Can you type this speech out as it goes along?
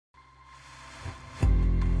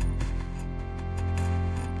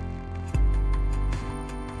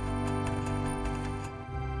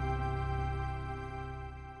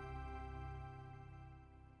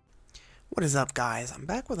What is up, guys? I'm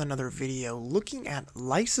back with another video looking at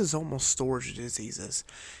lysosomal storage diseases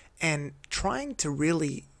and trying to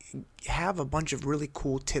really have a bunch of really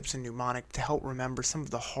cool tips in mnemonic to help remember some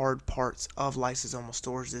of the hard parts of lysosomal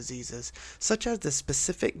storage diseases, such as the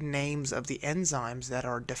specific names of the enzymes that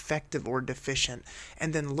are defective or deficient,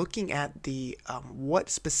 and then looking at the what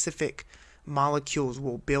specific molecules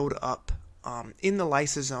will build up in the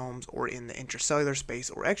lysosomes or in the intracellular space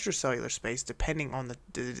or extracellular space, depending on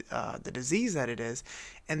the disease that it is,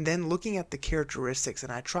 and then looking at the characteristics.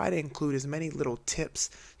 And I try to include as many little tips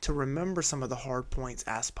to remember some of the hard points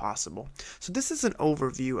as possible. So this is an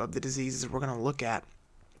overview of the diseases we're going to look at.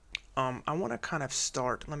 I want to kind of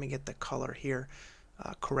start, let me get the color here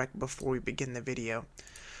correct before we begin the video.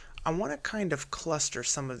 I want to kind of cluster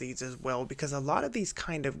some of these as well, because a lot of these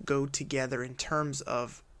kind of go together in terms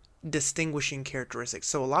of distinguishing characteristics.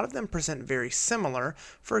 So a lot of them present very similar.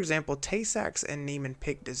 For example, Tay-Sachs and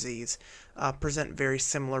Niemann-Pick disease present very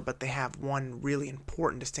similar, but they have one really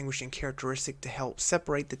important distinguishing characteristic to help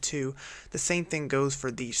separate the two. The same thing goes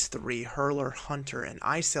for these three. Hurler, Hunter, and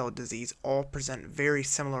eye-cell disease all present very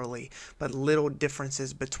similarly, but little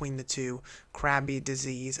differences between the two. Krabbe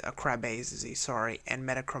disease, and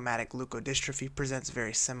metachromatic leukodystrophy presents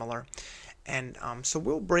very similar. And so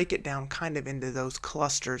we'll break it down kind of into those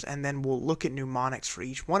clusters, and then we'll look at mnemonics for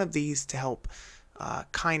each one of these to help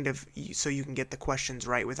so you can get the questions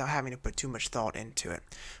right without having to put too much thought into it.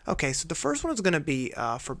 Okay, so the first one is going to be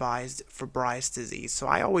Fabrys disease. So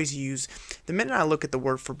I always use, the minute I look at the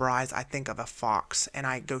word Fabrys, I think of a fox, and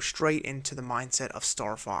I go straight into the mindset of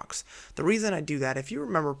Star Fox. The reason I do that, if you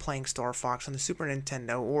remember playing Star Fox on the Super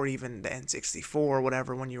Nintendo or even the N64 or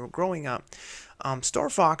whatever when you were growing up,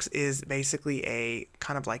 Star Fox is basically a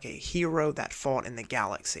kind of like a hero that fought in the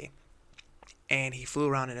galaxy, and he flew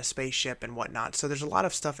around in a spaceship and whatnot. So there's a lot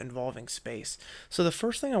of stuff involving space. So the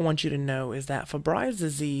first thing I want you to know is that Fabrys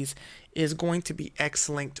disease is going to be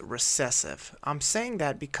X-linked recessive. I'm saying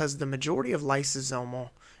that because the majority of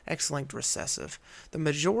lysosomal X-linked recessive. The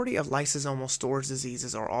majority of lysosomal storage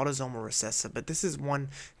diseases are autosomal recessive, but this is one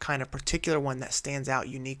kind of particular one that stands out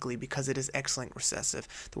uniquely because it is X-linked recessive.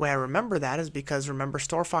 The way I remember that is because, remember,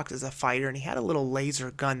 Star Fox is a fighter, and he had a little laser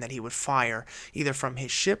gun that he would fire either from his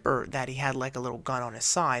ship or that he had like a little gun on his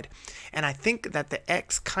side. And I think that the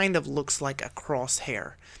X kind of looks like a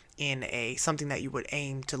crosshair in something that you would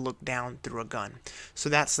aim to look down through a gun. So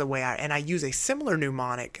that's the way I use a similar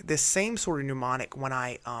mnemonic, this same sort of mnemonic, when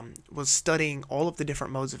I was studying all of the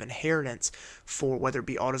different modes of inheritance for whether it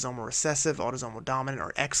be autosomal recessive, autosomal dominant,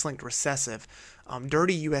 or X-linked recessive.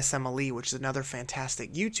 Dirty USMLE, which is another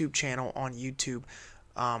fantastic YouTube channel on YouTube,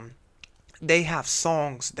 they have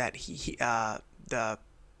songs that the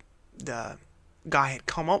guy had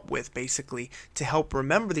come up with basically to help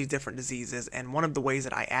remember these different diseases, and one of the ways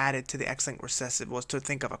that I added to the X-linked recessive was to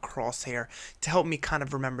think of a crosshair to help me kind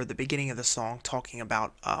of remember the beginning of the song talking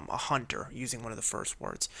about a hunter using one of the first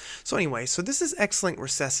words. So anyway, so this is X-linked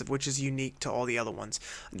recessive, which is unique to all the other ones.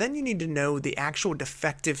 Then you need to know the actual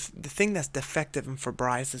defective, the thing that's defective in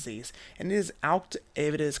Fabrys disease, and it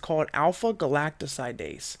is called alpha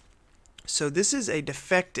galactosidase. So this is a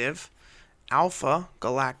defective alpha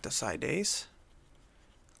galactosidase.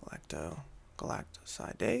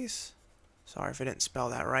 Galactosidase. Sorry if I didn't spell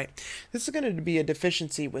that right. This is going to be a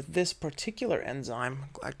deficiency with this particular enzyme,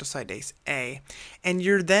 galactosidase A, and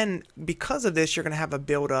you're then, because of this, you're going to have a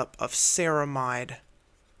buildup of ceramide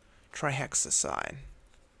trihexoside.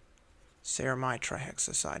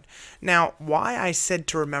 Now, why I said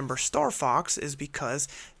to remember Star Fox is because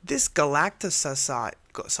this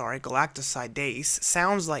galactosidase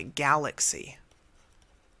sounds like galaxy.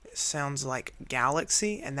 Sounds like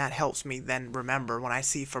galaxy, and that helps me then remember when I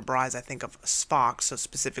see Fabrys, I think of Fox, so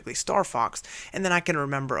specifically Star Fox, and then I can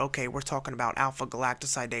remember, okay, we're talking about alpha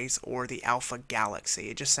galactosidase or the alpha galaxy.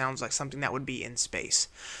 It just sounds like something that would be in space.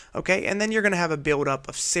 Okay, and then you're going to have a buildup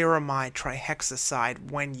of ceramide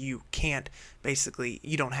trihexoside when you can't, basically,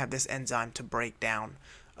 you don't have this enzyme to break down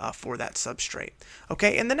for that substrate.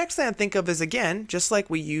 Okay, and the next thing I think of is, again, just like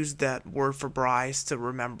we used that word Fabrys to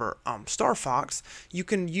remember Star Fox, you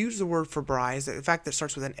can use the word Fabrys, in fact that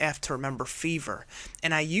starts with an F, to remember fever.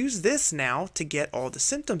 And I use this now to get all the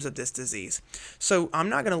symptoms of this disease. So I'm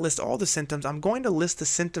not going to list all the symptoms, I'm going to list the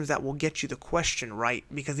symptoms that will get you the question right,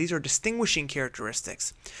 because these are distinguishing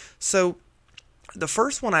characteristics. So the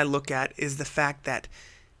first one I look at is the fact that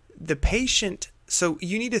the patient, so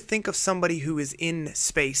you need to think of somebody who is in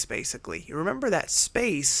space, basically. You remember that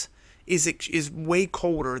space is way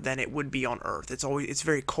colder than it would be on Earth. It's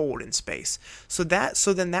very cold in space. So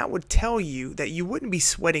then that would tell you that you wouldn't be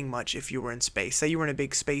sweating much if you were in space. Say you were in a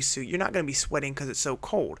big spacesuit, you're not going to be sweating because it's so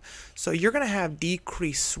cold. So you're going to have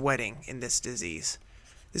decreased sweating in this disease.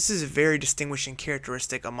 This is a very distinguishing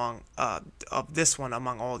characteristic among of this one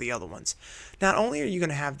among all the other ones. Not only are you going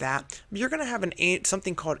to have that, but you're going to have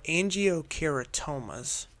something called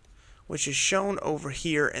angiokeratomas, which is shown over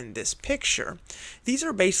here in this picture. These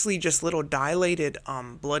are basically just little dilated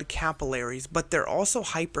blood capillaries, but they're also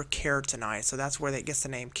hyperkeratinized, so that's where they gets the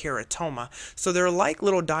name keratoma. So they're like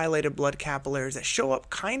little dilated blood capillaries that show up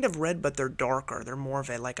kind of red, but they're darker. They're more of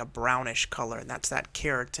like a brownish color, and that's that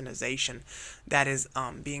keratinization that is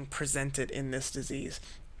being presented in this disease.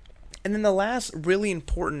 And then the last really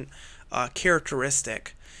important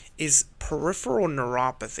characteristic is peripheral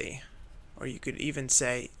neuropathy, or you could even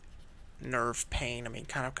say nerve pain. I mean,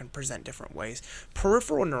 kind of can present different ways.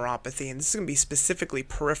 Peripheral neuropathy, and this is going to be specifically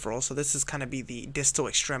peripheral, so this is kind of be the distal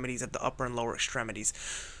extremities of the upper and lower extremities.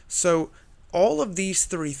 So all of these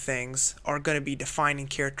three things are going to be defining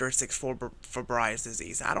characteristics for Fabrys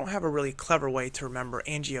disease. I don't have a really clever way to remember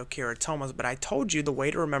angiokeratomas, but I told you the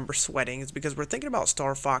way to remember sweating is because we're thinking about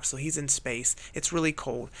Star Fox, so he's in space, it's really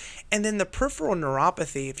cold. And then the peripheral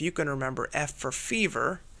neuropathy, if you can remember F for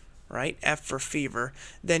fever, right, F for fever,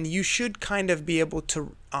 then you should kind of be able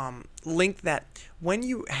to link that when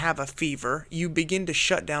you have a fever, you begin to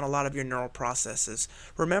shut down a lot of your neural processes.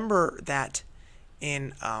 Remember that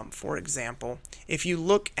in, for example, if you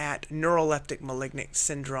look at neuroleptic malignant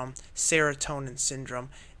syndrome, serotonin syndrome,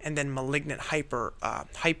 and then malignant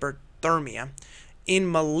hyperthermia, in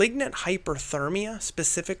malignant hyperthermia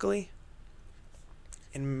specifically,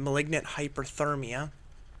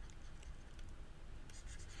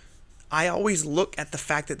 I always look at the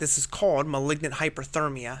fact that this is called malignant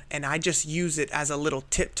hyperthermia, and I just use it as a little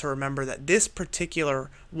tip to remember that this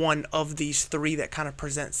particular one of these three that kind of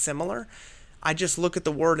present similar, I just look at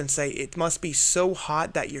the word and say it must be so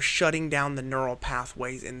hot that you're shutting down the neural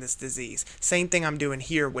pathways in this disease. Same thing I'm doing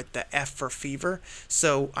here with the F for fever.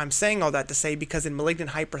 So I'm saying all that to say because in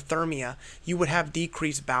malignant hyperthermia, you would have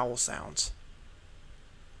decreased bowel sounds,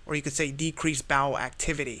 or you could say decreased bowel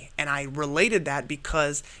activity. And I related that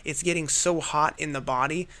because it's getting so hot in the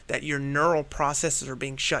body that your neural processes are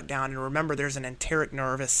being shut down. And remember, there's an enteric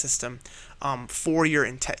nervous system for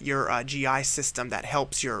your GI system that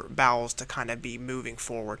helps your bowels to kind of be moving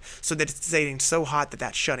forward, so that it's getting so hot that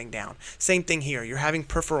that's shutting down. Same thing here. You're having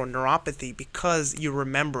peripheral neuropathy because you're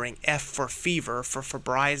remembering F for fever for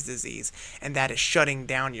Fabrys disease, and that is shutting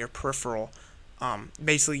down your peripheral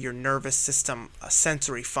basically your nervous system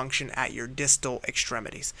sensory function at your distal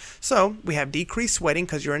extremities. So we have decreased sweating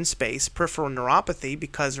because you're in space, peripheral neuropathy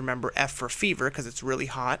because remember F for fever because it's really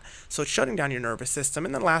hot, so it's shutting down your nervous system,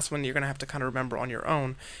 and then the last one you're going to have to kind of remember on your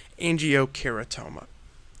own, angiokeratoma.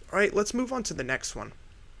 All right, let's move on to the next one.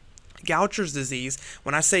 Gauchers disease.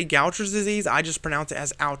 When I say Gauchers disease, I just pronounce it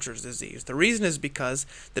as Oucher's disease. The reason is because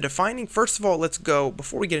the defining, first of all, let's go,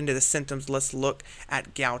 before we get into the symptoms, let's look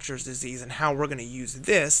at Gauchers disease and how we're going to use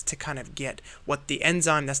this to kind of get what the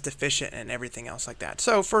enzyme that's deficient and everything else like that.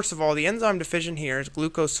 So first of all, the enzyme deficient here is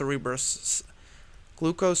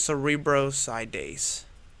glucocerebrosidase.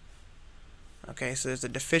 Okay, so there's a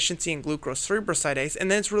deficiency in glucocerebrosidase, and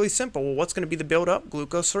then it's really simple. Well, what's going to be the buildup?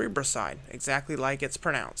 Glucocerebroside, exactly like it's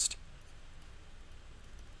pronounced.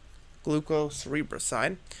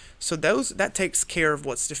 Glucocerebroside. So that takes care of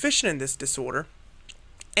what's deficient in this disorder.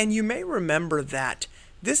 And you may remember that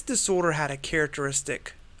this disorder had a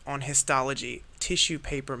characteristic on histology, tissue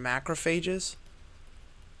paper macrophages.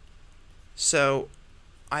 So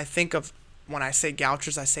I think of, when I say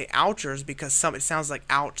Gauchers, I say Ouchers because it sounds like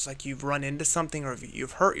ouch, like you've run into something or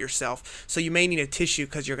you've hurt yourself. So you may need a tissue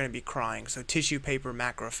because you're going to be crying. So tissue paper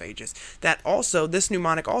macrophages. This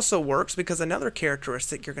mnemonic also works because another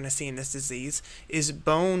characteristic you're going to see in this disease is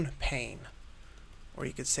bone pain, or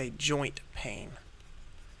you could say joint pain.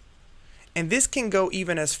 And this can go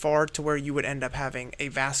even as far to where you would end up having a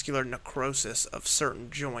vascular necrosis of certain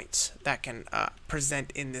joints that can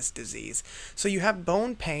present in this disease. So you have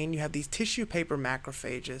bone pain, you have these tissue paper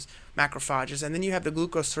macrophages, and then you have the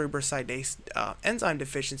glucocerebrosidase enzyme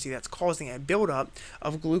deficiency that's causing a buildup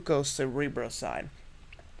of glucocerebroside.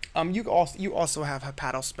 You also have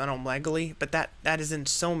hepatosplenomegaly, but that is in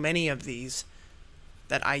so many of these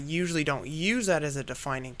that I usually don't use that as a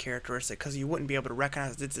defining characteristic because you wouldn't be able to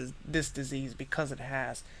recognize this disease because it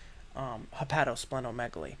has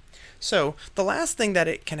hepatosplenomegaly. So the last thing that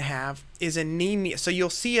it can have is anemia. So you'll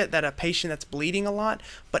see it that a patient that's bleeding a lot,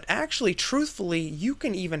 but actually, truthfully, you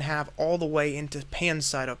can even have all the way into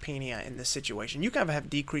pancytopenia in this situation. You can have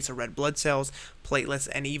decrease of red blood cells, platelets,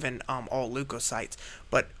 and even all leukocytes.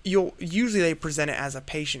 But usually they present it as a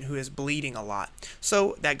patient who is bleeding a lot.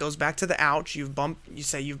 So that goes back to the ouch. You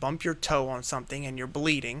say you've bumped your toe on something and you're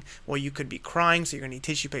bleeding. Well, you could be crying, so you're going to need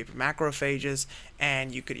tissue paper macrophages,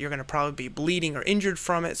 and you're going to probably be bleeding or injured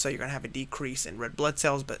from it, so you're going to have a decrease in red blood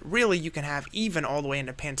cells. But really, you can have even all the way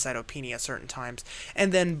into pancytopenia at certain times,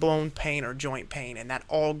 and then bone pain or joint pain, and that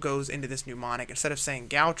all goes into this mnemonic. Instead of saying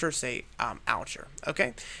Gaucher, say oucher.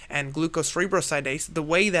 Okay, and glucose cerebrosidase. The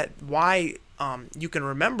way that you can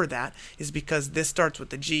remember that is because this starts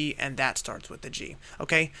with the G and that starts with the G.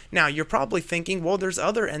 Okay, now you're probably thinking, well, there's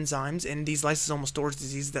other enzymes in these lysosomal storage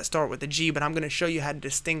diseases that start with the G, but I'm going to show you how to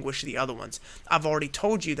distinguish the other ones. I've already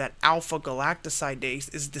told you that alpha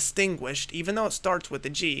galactosidase is distinguished, even though it starts with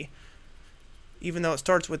the G. Even though it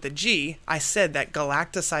starts with the G, I said that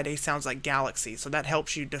galactosidase sounds like galaxy, so that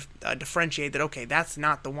helps you differentiate that, okay, that's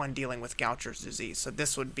not the one dealing with Gaucher's disease, so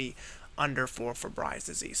this would be under for Fabrys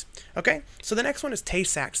disease. Okay, so the next one is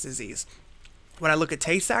Tay-Sachs disease. When I look at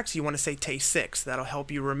Tay-Sachs, you want to say Tay-6. That'll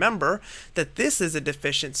help you remember that this is a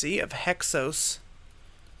deficiency of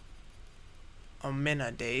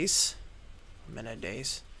hexosaminidase.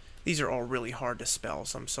 These are all really hard to spell,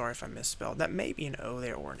 so I'm sorry if I misspelled. That may be an O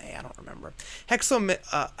there or an A, I don't remember.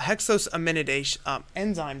 Hexosaminidase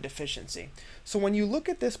enzyme deficiency. So when you look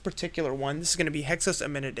at this particular one, this is going to be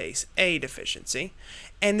hexosaminidase A deficiency,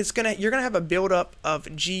 and you're going to have a buildup of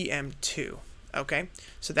GM2. Okay,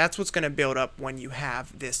 so that's what's going to build up when you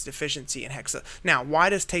have this deficiency in hexo. Now,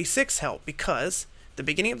 why does Tay-6 help? Because the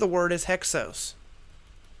beginning of the word is hexos.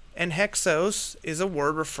 And hexos is a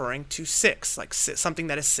word referring to six, like something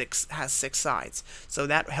that is has six sides. So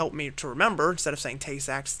that helped me to remember, instead of saying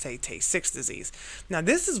Tay-Sachs, say Tay-6 disease. Now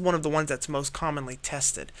this is one of the ones that's most commonly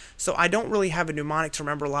tested. So I don't really have a mnemonic to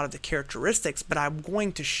remember a lot of the characteristics, but I'm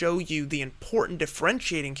going to show you the important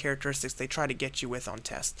differentiating characteristics they try to get you with on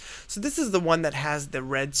test. So this is the one that has the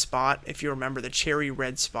red spot. If you remember the cherry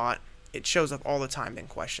red spot, it shows up all the time in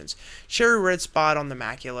questions. Cherry red spot on the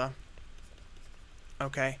macula.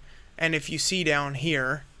 Okay, and if you see down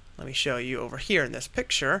here, let me show you over here in this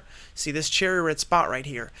picture, see this cherry red spot right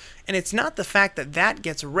here. And it's not the fact that that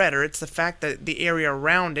gets redder, it's the fact that the area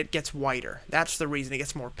around it gets whiter. That's the reason it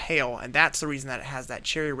gets more pale, and that's the reason that it has that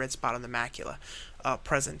cherry red spot on the macula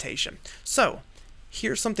presentation. So,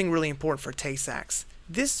 here's something really important for Tay-Sachs.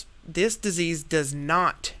 This disease does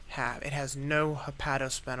not have, it has no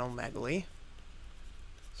hepatosplenomegaly.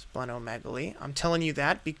 I'm telling you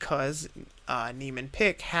that because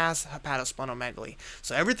Niemann-Pick has hepatosplenomegaly.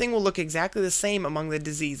 So everything will look exactly the same among the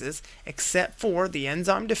diseases except for the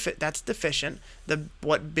enzyme that's deficient,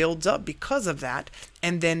 what builds up because of that,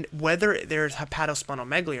 and then whether there's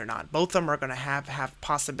hepatosplenomegaly or not. Both of them are going to have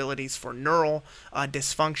possibilities for neural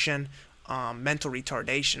dysfunction, mental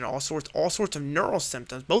retardation, all sorts of neural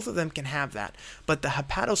symptoms. Both of them can have that, but the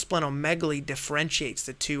hepatosplenomegaly differentiates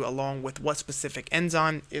the two along with what specific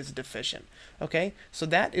enzyme is deficient. Okay, so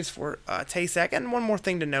that is for Tay-Sachs. And one more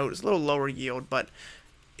thing to note, it's a little lower yield, but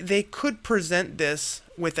they could present this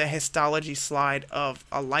with a histology slide of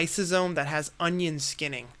a lysosome that has onion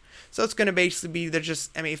skinning. So it's going to basically be,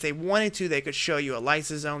 if they wanted to, they could show you a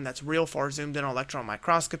lysosome that's real far zoomed in on electron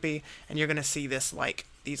microscopy, and you're going to see this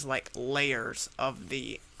these layers of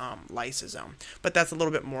the lysosome. But that's a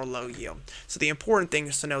little bit more low yield. So the important thing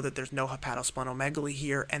is to know that there's no hepatosplenomegaly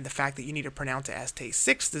here, and the fact that you need to pronounce it as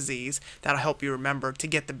Tay-6 disease, that'll help you remember to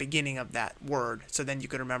get the beginning of that word. So then you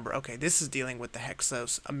can remember, okay, this is dealing with the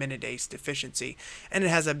hexosaminidase deficiency, and it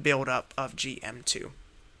has a buildup of GM2.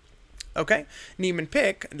 Okay,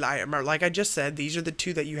 Niemann-Pick, like I just said, these are the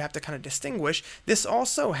two that you have to kind of distinguish. This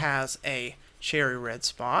also has a cherry red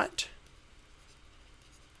spot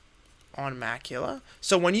on macula.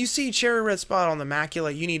 So when you see cherry red spot on the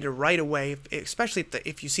macula, you need to right away, especially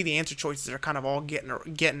if you see the answer choices are kind of all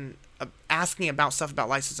asking about stuff about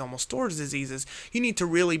lysosomal storage diseases, you need to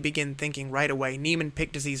really begin thinking right away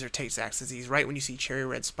Niemann-Pick disease or Tay-Sachs disease right when you see cherry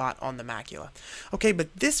red spot on the macula. Okay,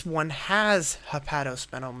 but this one has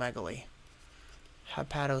hepatosplenomegaly.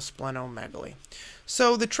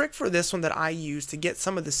 So the trick for this one that I use to get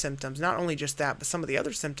some of the symptoms, not only just that, but some of the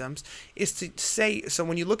other symptoms, is to say, so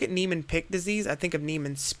when you look at Niemann-Pick disease, I think of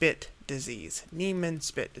Niemann-Spit disease.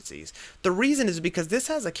 Niemann-Spit disease. The reason is because this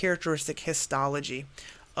has a characteristic histology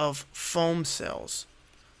of foam cells.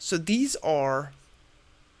 So these are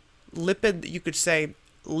you could say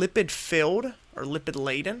lipid-filled or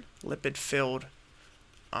lipid-laden, lipid-filled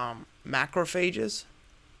macrophages.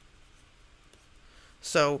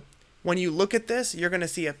 So when you look at this, you're going to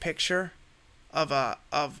see a picture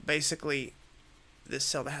of basically this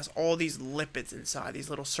cell that has all these lipids inside, these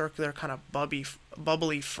little circular kind of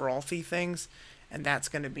bubbly, frothy things, and that's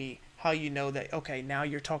going to be how you know that, okay, now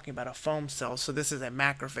you're talking about a foam cell. So this is a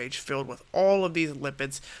macrophage filled with all of these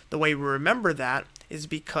lipids. The way we remember that is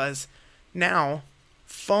because now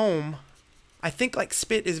foam, I think like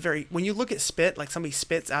spit is very, when you look at spit, like somebody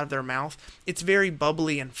spits out of their mouth, it's very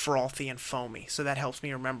bubbly and frothy and foamy. So that helps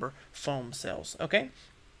me remember foam cells, okay?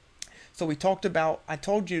 So we talked about, I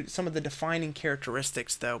told you some of the defining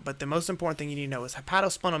characteristics though, but the most important thing you need to know is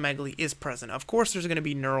hepatosplenomegaly is present. Of course there's going to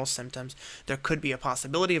be neural symptoms. There could be a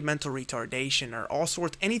possibility of mental retardation or all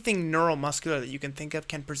sorts, anything neuromuscular that you can think of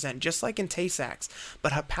can present, just like in Tay-Sachs,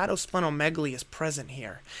 but hepatosplenomegaly is present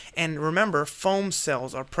here. And remember, foam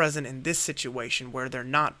cells are present in this situation where they're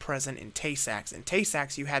not present in Tay-Sachs. In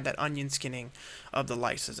Tay-Sachs you had that onion skinning of the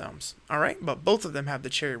lysosomes, alright? But both of them have the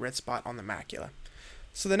cherry red spot on the macula.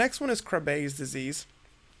 So the next one is Krabbe's disease.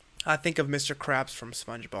 I think of Mr. Krabs from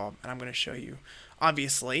SpongeBob, and I'm going to show you.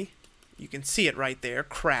 Obviously, you can see it right there,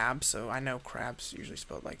 crab, so I know crabs usually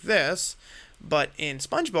spelled like this, but in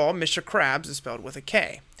SpongeBob, Mr. Krabs is spelled with a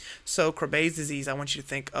K. So Krabbe's disease, I want you to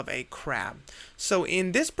think of a crab. So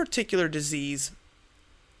in this particular disease,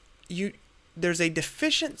 there's a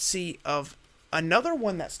deficiency of another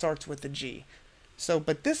one that starts with a G. So,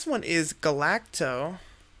 but this one is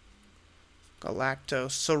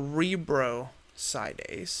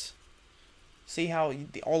galactocerebrosidase. See how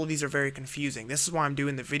all of these are very confusing. This is why I'm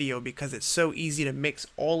doing the video, because it's so easy to mix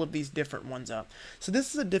all of these different ones up. So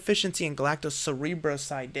this is a deficiency in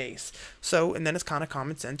galactocerebrosidase. So, and then it's kind of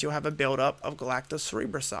common sense. You'll have a buildup of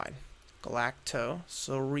galactocerebroside.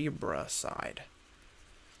 Galactocerebroside.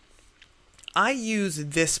 I use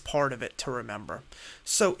this part of it to remember.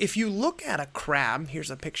 So if you look at a crab,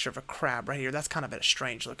 here's a picture of a crab right here. That's kind of a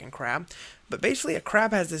strange looking crab. But basically a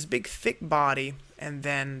crab has this big thick body and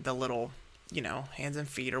then the little, you know, hands and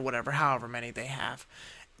feet or whatever, however many they have.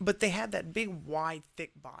 But they have that big wide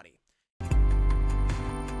thick body.